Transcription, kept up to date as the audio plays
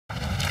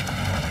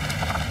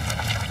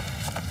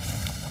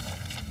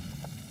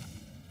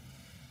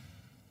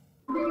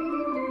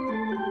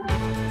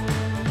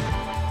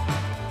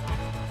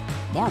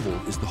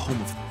Marvel is the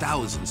home of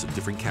thousands of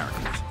different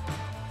characters.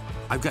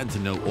 I've gotten to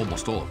know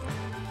almost all of them.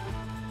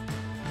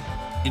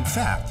 In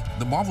fact,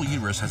 the Marvel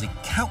Universe has a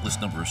countless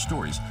number of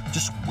stories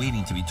just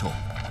waiting to be told.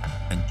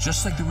 And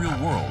just like the real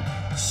world,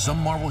 some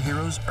Marvel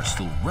heroes are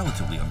still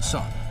relatively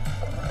unsung.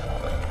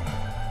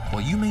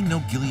 While you may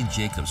know Gillian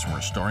Jacobs from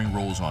her starring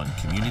roles on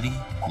Community,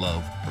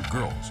 Love, or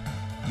Girls,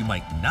 you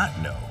might not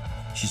know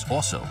she's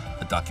also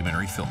a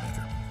documentary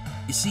filmmaker.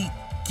 You see,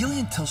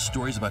 Gillian tells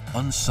stories about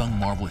unsung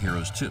Marvel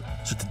heroes too.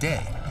 So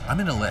today, I'm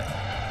in LA,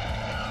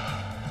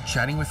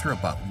 chatting with her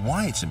about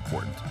why it's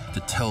important to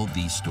tell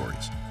these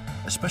stories,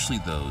 especially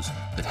those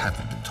that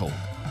haven't been told.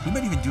 We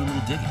might even do a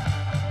little digging.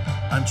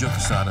 I'm Joe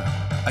Quesada.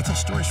 I tell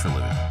stories for a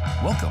living.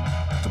 Welcome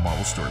to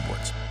Marvel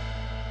Storyboards.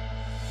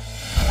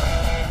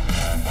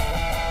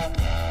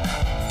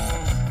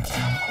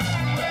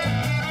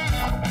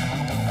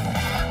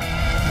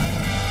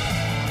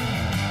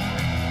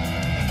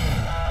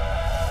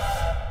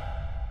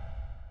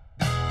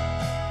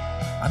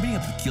 I'm meeting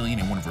up with Gillian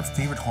in one of her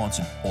favorite haunts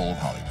in all of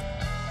Hollywood.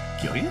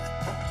 Gillian?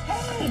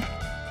 Hey!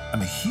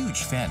 I'm a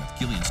huge fan of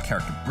Gillian's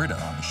character Britta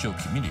on the show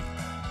Community.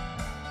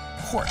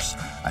 Of course,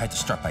 I had to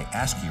start by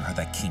asking her how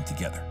that came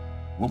together.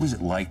 What was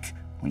it like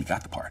when you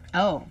got the part?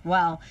 Oh,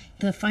 well,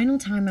 the final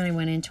time I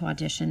went into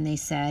audition, they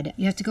said,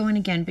 you have to go in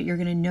again, but you're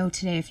going to know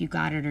today if you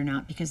got it or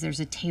not because there's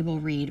a table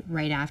read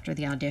right after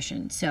the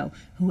audition. So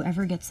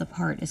whoever gets the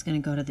part is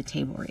going to go to the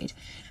table read.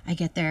 I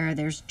get there,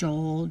 there's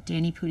Joel,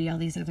 Danny Pudi, all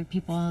these other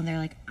people, and they're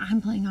like,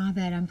 I'm playing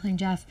Abed, I'm playing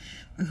Jeff.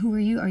 Or who are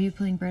you? Are you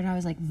playing Britta? I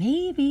was like,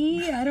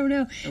 maybe, I don't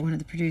know. One of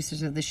the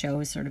producers of the show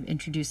was sort of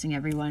introducing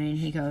everyone, and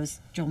he goes,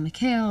 Joel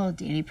McHale,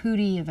 Danny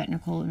Pudi, Yvette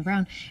Nicole and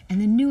Brown,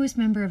 and the newest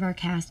member of our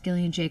cast,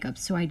 Gillian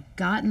Jacobs. So I'd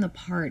gotten the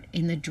part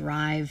in the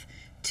drive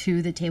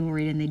to the table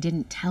read, and they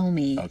didn't tell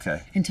me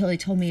until they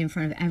told me in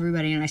front of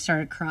everybody, and I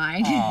started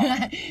crying.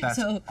 Oh, that's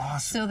awesome.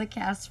 So the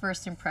cast's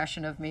first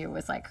impression of me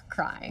was like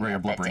crying. Right, a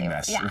blubbering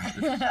mess. Yeah.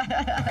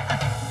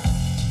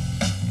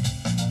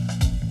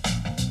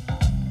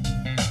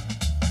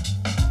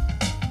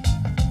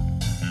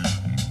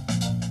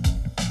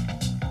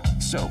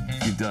 So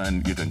you've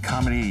done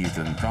comedy, you've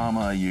done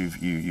drama, you've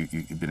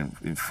been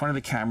in front of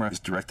the camera. Is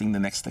directing the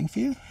next thing for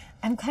you?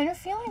 I'm kind of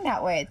feeling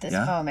that way at this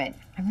moment.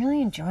 I'm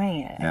really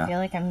enjoying it. Yeah. I feel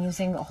like I'm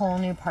using whole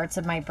new parts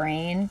of my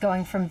brain,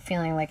 going from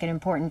feeling like an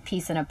important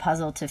piece in a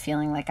puzzle to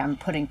feeling like I'm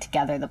putting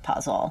together the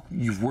puzzle.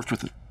 You've worked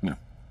with a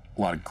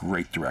lot of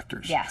great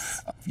directors.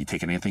 Yes. You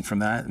taken anything from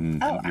that?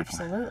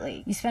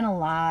 Absolutely. You spend a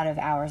lot of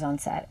hours on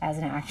set as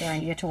an actor,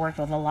 and you get to work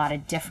with a lot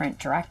of different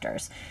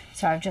directors.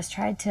 So I've just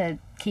tried to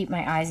keep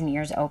my eyes and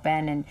ears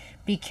open and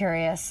be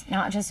curious,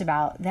 not just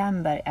about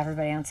them, but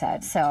everybody on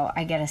set. So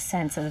I get a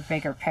sense of the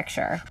bigger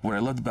picture. What I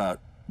loved about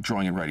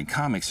drawing and writing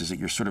comics is that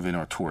you're sort of in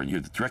auteur.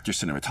 You're the director,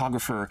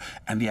 cinematographer,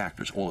 and the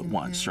actors all at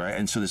once, right?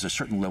 And so there's a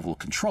certain level of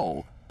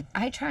control.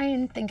 I try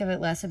and think of it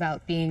less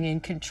about being in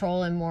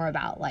control and more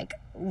about like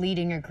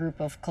leading a group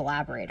of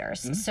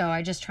collaborators. So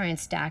I just try and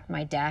stack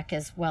my deck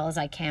as well as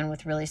I can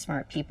with really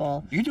smart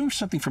people. You're doing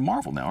something for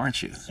Marvel now,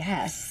 aren't you?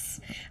 Yes.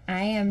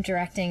 I am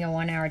directing a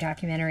 1-hour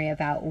documentary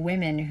about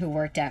women who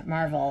worked at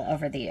Marvel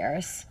over the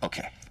years.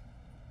 Okay.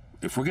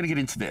 If we're going to get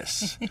into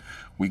this,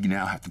 we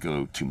now have to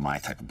go to my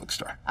type of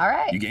bookstore. All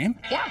right. You game?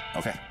 Yeah.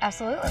 Okay.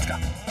 Absolutely. Let's go.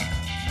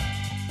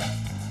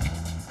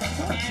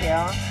 Thank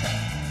you.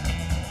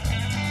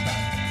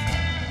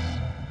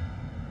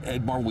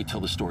 At Marvel, we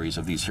tell the stories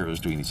of these heroes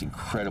doing these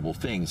incredible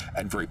things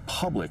and very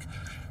public,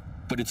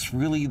 but it's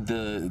really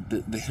the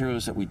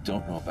heroes that we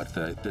don't know about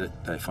that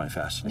I find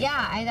fascinating.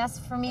 Yeah, that's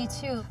for me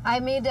too.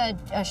 I made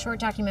a short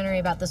documentary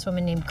about this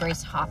woman named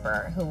Grace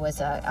Hopper, who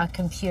was a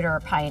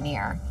computer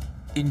pioneer.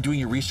 In doing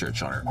your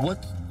research on her,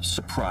 what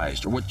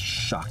surprised or what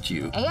shocked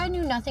you? I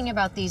knew nothing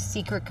about these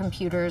secret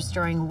computers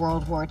during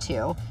World War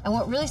II. And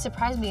what really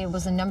surprised me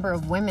was the number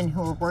of women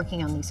who were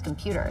working on these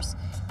computers.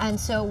 And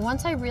so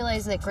once I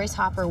realized that Grace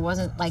Hopper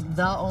wasn't like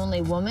the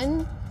only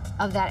woman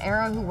of that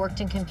era who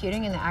worked in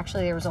computing, and that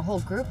actually there was a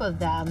whole group of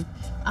them,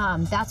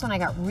 that's when I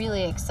got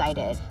really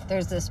excited.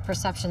 There's this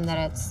perception that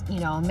it's,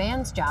 a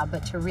man's job,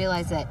 but to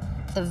realize that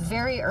the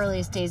very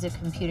earliest days of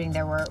computing,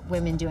 there were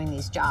women doing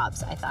these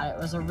jobs. I thought it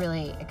was a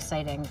really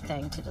exciting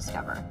thing to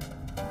discover.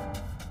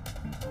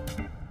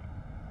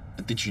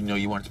 Did you know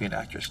you wanted to be an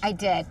actress? I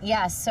did,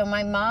 yes. So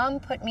my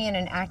mom put me in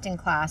an acting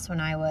class when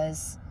I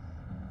was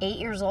 8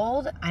 years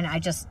old, and I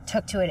just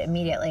took to it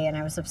immediately, and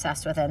I was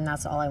obsessed with it, and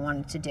that's all I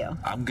wanted to do.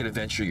 I'm gonna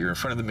venture you're in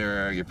front of the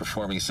mirror, you're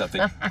performing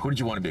something. Who did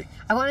you want to be?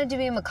 I wanted to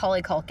be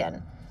Macaulay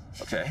Culkin.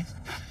 Okay.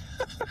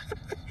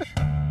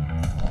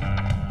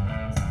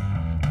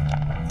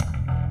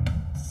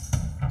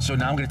 So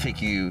now I'm going to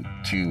take you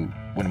to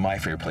one of my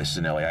favorite places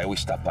in LA. I always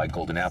stop by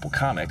Golden Apple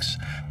Comics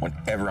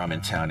whenever I'm in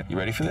town. You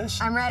ready for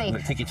this? I'm ready. I'm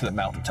going to take you to the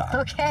mountaintop.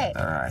 Okay.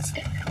 All right.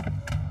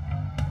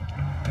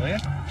 Gillian?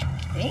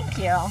 Thank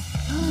you.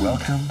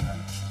 Welcome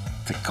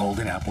to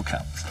Golden Apple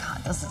Comics.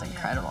 God, this is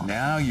incredible.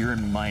 Now you're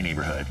in my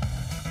neighborhood.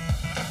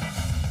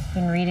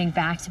 been reading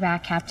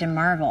back-to-back Captain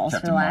Marvels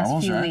for the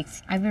last few right?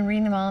 weeks. I've been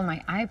reading them all on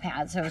my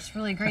iPad, so it's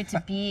really great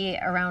to be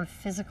around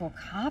physical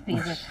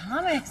copies of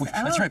comics.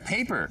 That's right,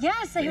 paper.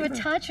 Yes, they have a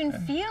touch and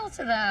feel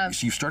to them.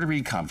 So you've started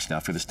reading comics now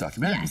for this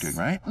documentary you're doing,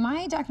 right?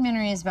 My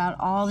documentary is about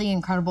all the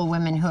incredible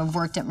women who have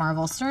worked at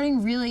Marvel,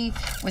 starting really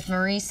with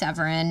Marie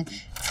Severin,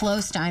 Flo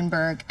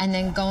Steinberg, and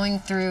then going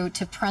through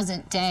to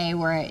present day,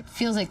 where it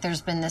feels like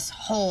there's been this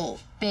whole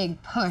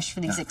big push for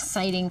these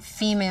exciting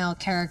female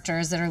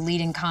characters that are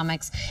leading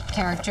comics,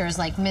 characters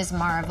like Ms.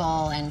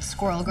 Marvel and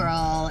Squirrel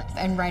Girl,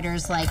 and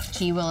writers like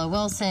G. Willow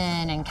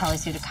Wilson and Kelly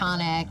Sue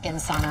DeConnick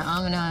and Sana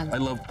Amina. I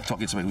love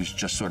talking to somebody who's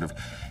just sort of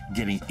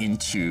getting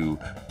into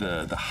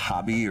the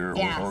hobby or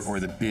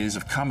the biz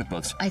of comic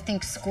books. I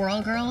think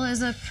Squirrel Girl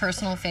is a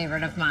personal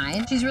favorite of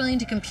mine. She's really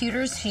into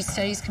computers. She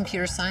studies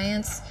computer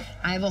science.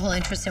 I have a whole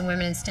interest in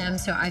women in STEM,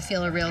 so I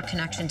feel a real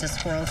connection to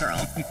Squirrel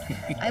Girl.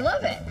 I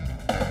love it.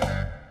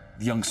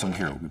 The young sung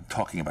hero, we've been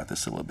talking about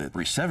this a little bit.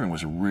 Marie Severin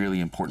was a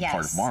really important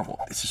part of Marvel.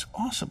 It's just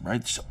awesome, right?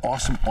 It's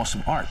awesome,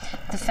 awesome art.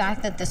 The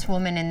fact that this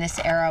woman in this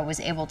era was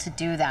able to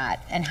do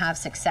that and have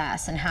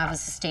success and have a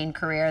sustained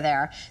career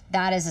there,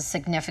 that is a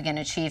significant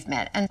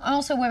achievement. And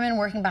also women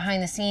working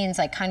behind the scenes,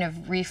 like kind of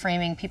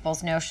reframing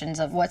people's notions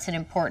of what's an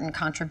important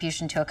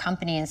contribution to a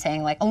company, and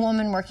saying like a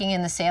woman working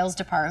in the sales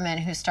department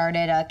who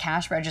started a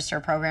cash register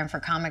program for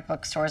comic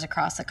book stores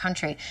across the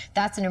country.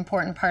 That's an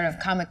important part of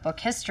comic book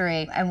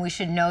history, and we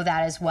should know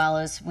that as well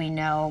as we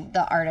know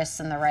the artists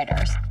and the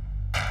writers.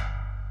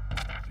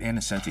 Ann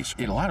Nocenti,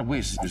 in a lot of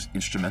ways, is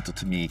instrumental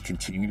to me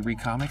continuing to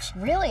read comics.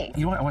 Really?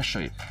 You know what? I want to show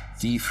you.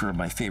 D for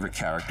my favorite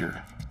character.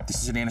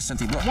 This is an Ann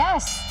Nocenti book.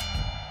 Yes.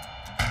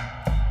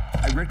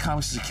 I read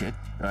comics as a kid,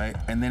 right?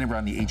 And then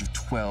around the age of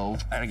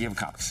 12, I gave up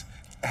comics.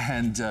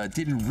 And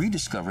didn't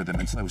rediscover them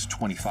until I was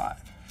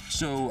 25.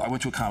 So I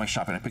went to a comic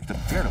shop and I picked up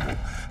Daredevil,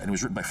 and it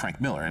was written by Frank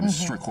Miller, and it was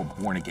a story called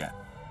Born Again.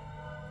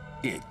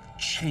 It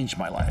changed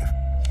my life.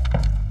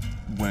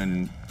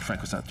 When Frank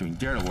was not doing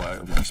Daredevil, I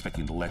was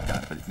expecting to let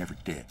that, but it never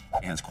did.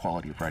 Anne's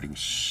quality of writing was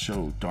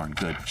so darn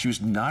good. She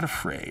was not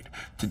afraid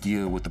to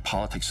deal with the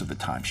politics of the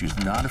time. She was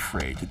not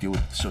afraid to deal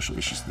with the social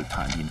issues of the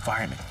time, the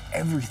environment.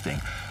 Everything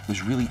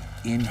was really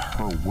in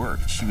her work.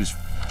 She was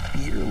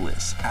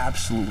fearless,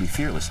 absolutely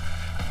fearless.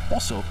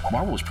 Also,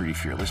 Marvel was pretty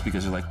fearless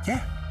because they're like,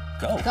 yeah,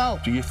 go,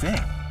 do your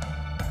thing.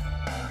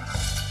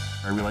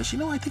 I realized, you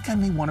know, I think I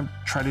may want to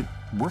try to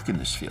work in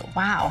this field.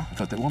 Wow. I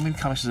thought that, well, maybe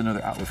comics is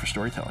another outlet for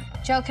storytelling.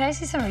 Joe, can I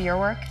see some of your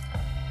work?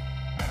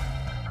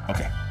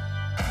 Okay.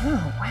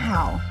 Oh,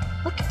 wow.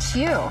 Look at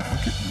you.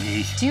 Look at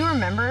me. Do you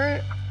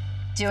remember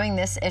doing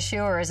this issue,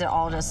 or is it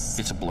all just...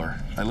 It's a blur.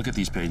 I look at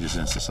these pages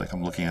and it's just like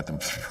I'm looking at them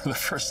for the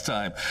first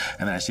time,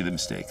 and then I see the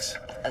mistakes.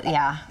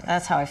 Yeah,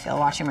 that's how I feel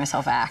watching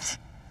myself act.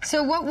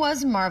 So what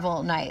was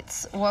Marvel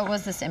Knights? What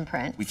was this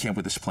imprint? We came up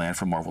with this plan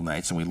for Marvel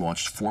Knights, and we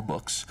launched 4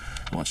 books.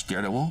 We launched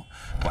Daredevil,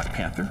 Black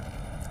Panther,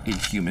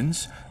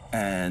 Inhumans,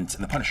 and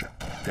The Punisher.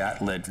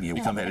 That led me to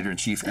become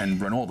editor-in-chief and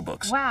run all the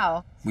books.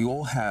 Wow. We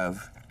all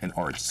have an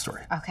origin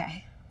story.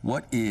 Okay.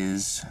 What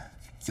is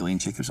Gillian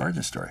Jacobs'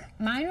 origin story?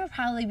 Mine would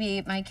probably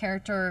be my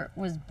character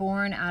was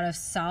born out of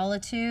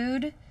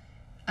solitude,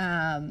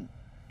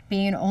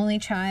 being an only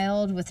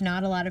child with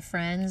not a lot of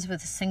friends,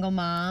 with a single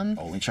mom.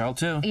 Only child,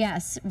 too.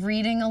 Yes,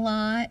 reading a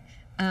lot.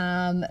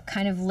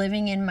 Kind of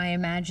living in my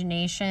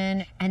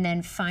imagination, and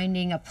then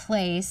finding a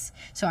place.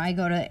 So I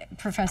go to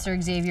Professor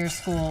Xavier's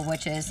school,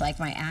 which is like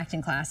my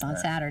acting class on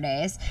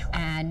Saturdays,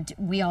 and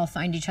we all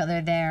find each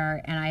other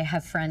there, and I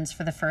have friends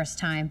for the first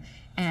time,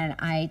 and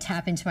I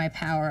tap into my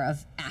power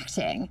of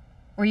acting.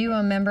 Were you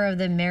a member of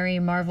the Merry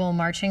Marvel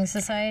Marching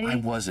Society? I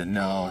wasn't,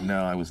 no,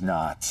 I was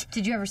not.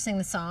 Did you ever sing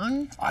the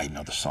song? I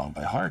know the song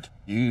by heart.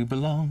 You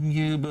belong,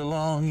 you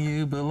belong,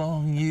 you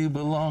belong, you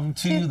belong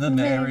to the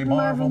Merry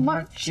Marvel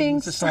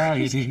Marching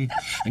Society.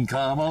 And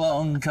come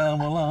along, come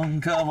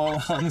along, come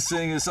along,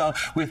 sing a song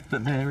with the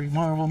Merry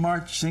Marvel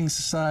Marching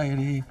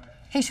Society.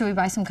 Hey, should we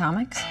buy some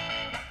comics?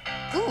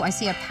 Ooh, I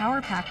see a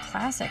Power Pack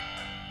Classic.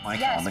 My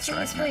Yes, comics,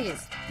 please, right?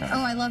 please. No.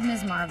 Oh, I love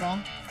Ms. Marvel.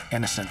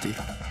 Ann Nocenti,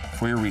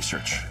 for your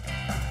research.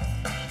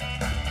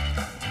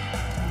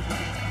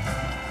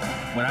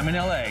 When I'm in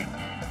LA,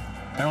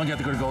 I don't get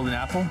to go to Golden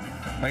Apple.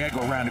 I gotta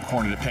go around the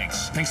corner to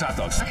Pink's. Pink's Hot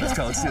Dogs. Let's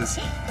go, let's do this.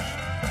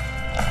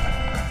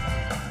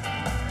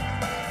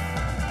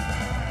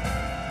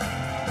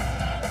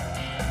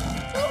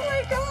 Oh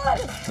my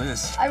God! Look at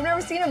this. I've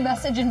never seen a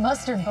message in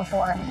mustard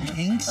before.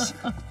 Pink's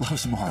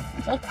loves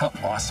Marvel. How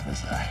awesome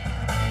is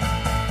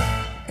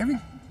that? Every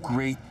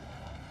great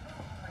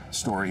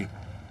story,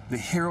 the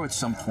hero at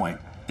some point,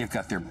 they've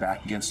got their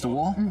back against the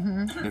wall.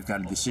 They've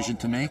got a decision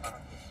to make.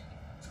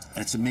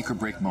 And it's a make or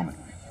break moment.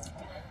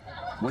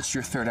 What's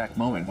your third act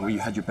moment where you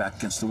had your back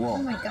against the wall?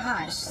 Oh my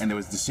gosh. And there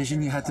was a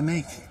decision you had to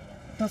make.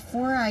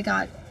 Before I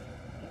got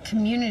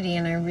Community,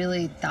 and I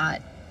really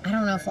thought, I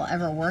don't know if I'll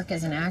ever work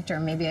as an actor.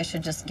 Maybe I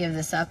should just give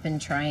this up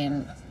and try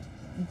and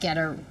get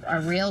a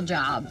real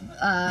job.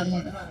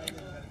 And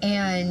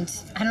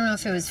I don't know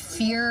if it was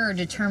fear or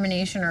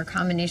determination or a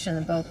combination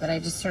of both, but I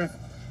just sort of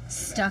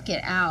stuck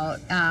it out.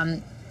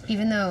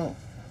 Even though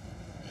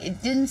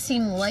it didn't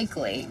seem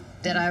likely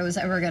that I was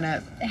ever going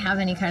to have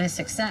any kind of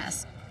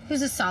success.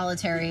 Who's a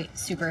solitary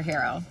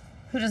superhero?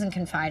 Who doesn't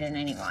confide in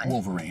anyone?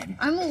 Wolverine.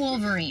 I'm a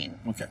Wolverine.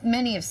 Okay.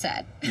 Many have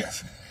said.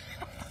 Yes.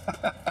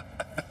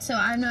 So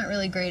I'm not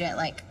really great at,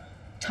 like,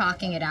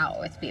 talking it out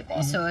with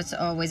people. So it's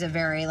always a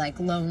very, like,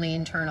 lonely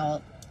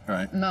internal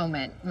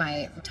moment,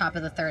 my top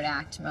of the third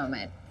act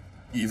moment.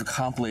 You've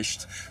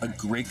accomplished a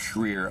great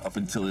career up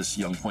until this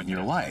young point in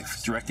your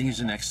life. Directing is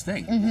the next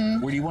thing.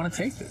 Where do you want to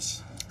take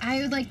this? I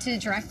would like to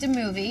direct a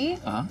movie.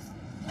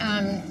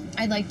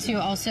 I'd like to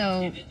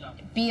also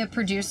be a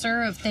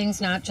producer of things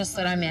not just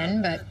that I'm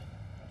in, but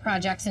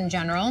projects in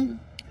general,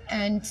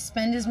 and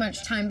spend as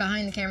much time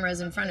behind the camera as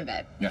in front of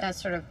it. Yeah.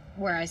 That's sort of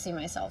where I see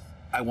myself.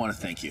 I want to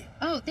thank you.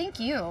 Oh, thank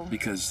you.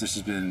 Because this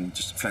has been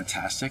just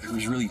fantastic. It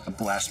was really a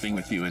blast being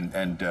with you and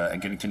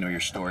getting to know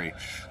your story.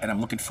 And I'm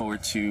looking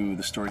forward to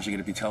the stories you're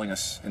going to be telling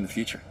us in the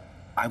future.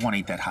 I want to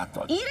eat that hot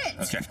dog. Eat it.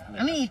 Okay.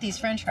 I'm going to eat these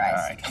French fries.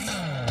 All right.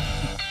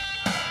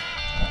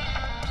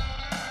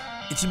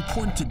 It's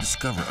important to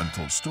discover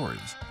untold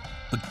stories,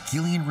 but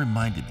Gillian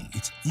reminded me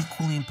it's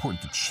equally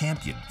important to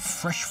champion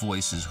fresh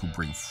voices who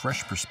bring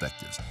fresh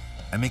perspectives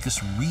and make us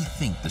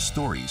rethink the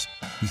stories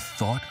we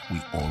thought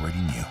we already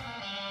knew.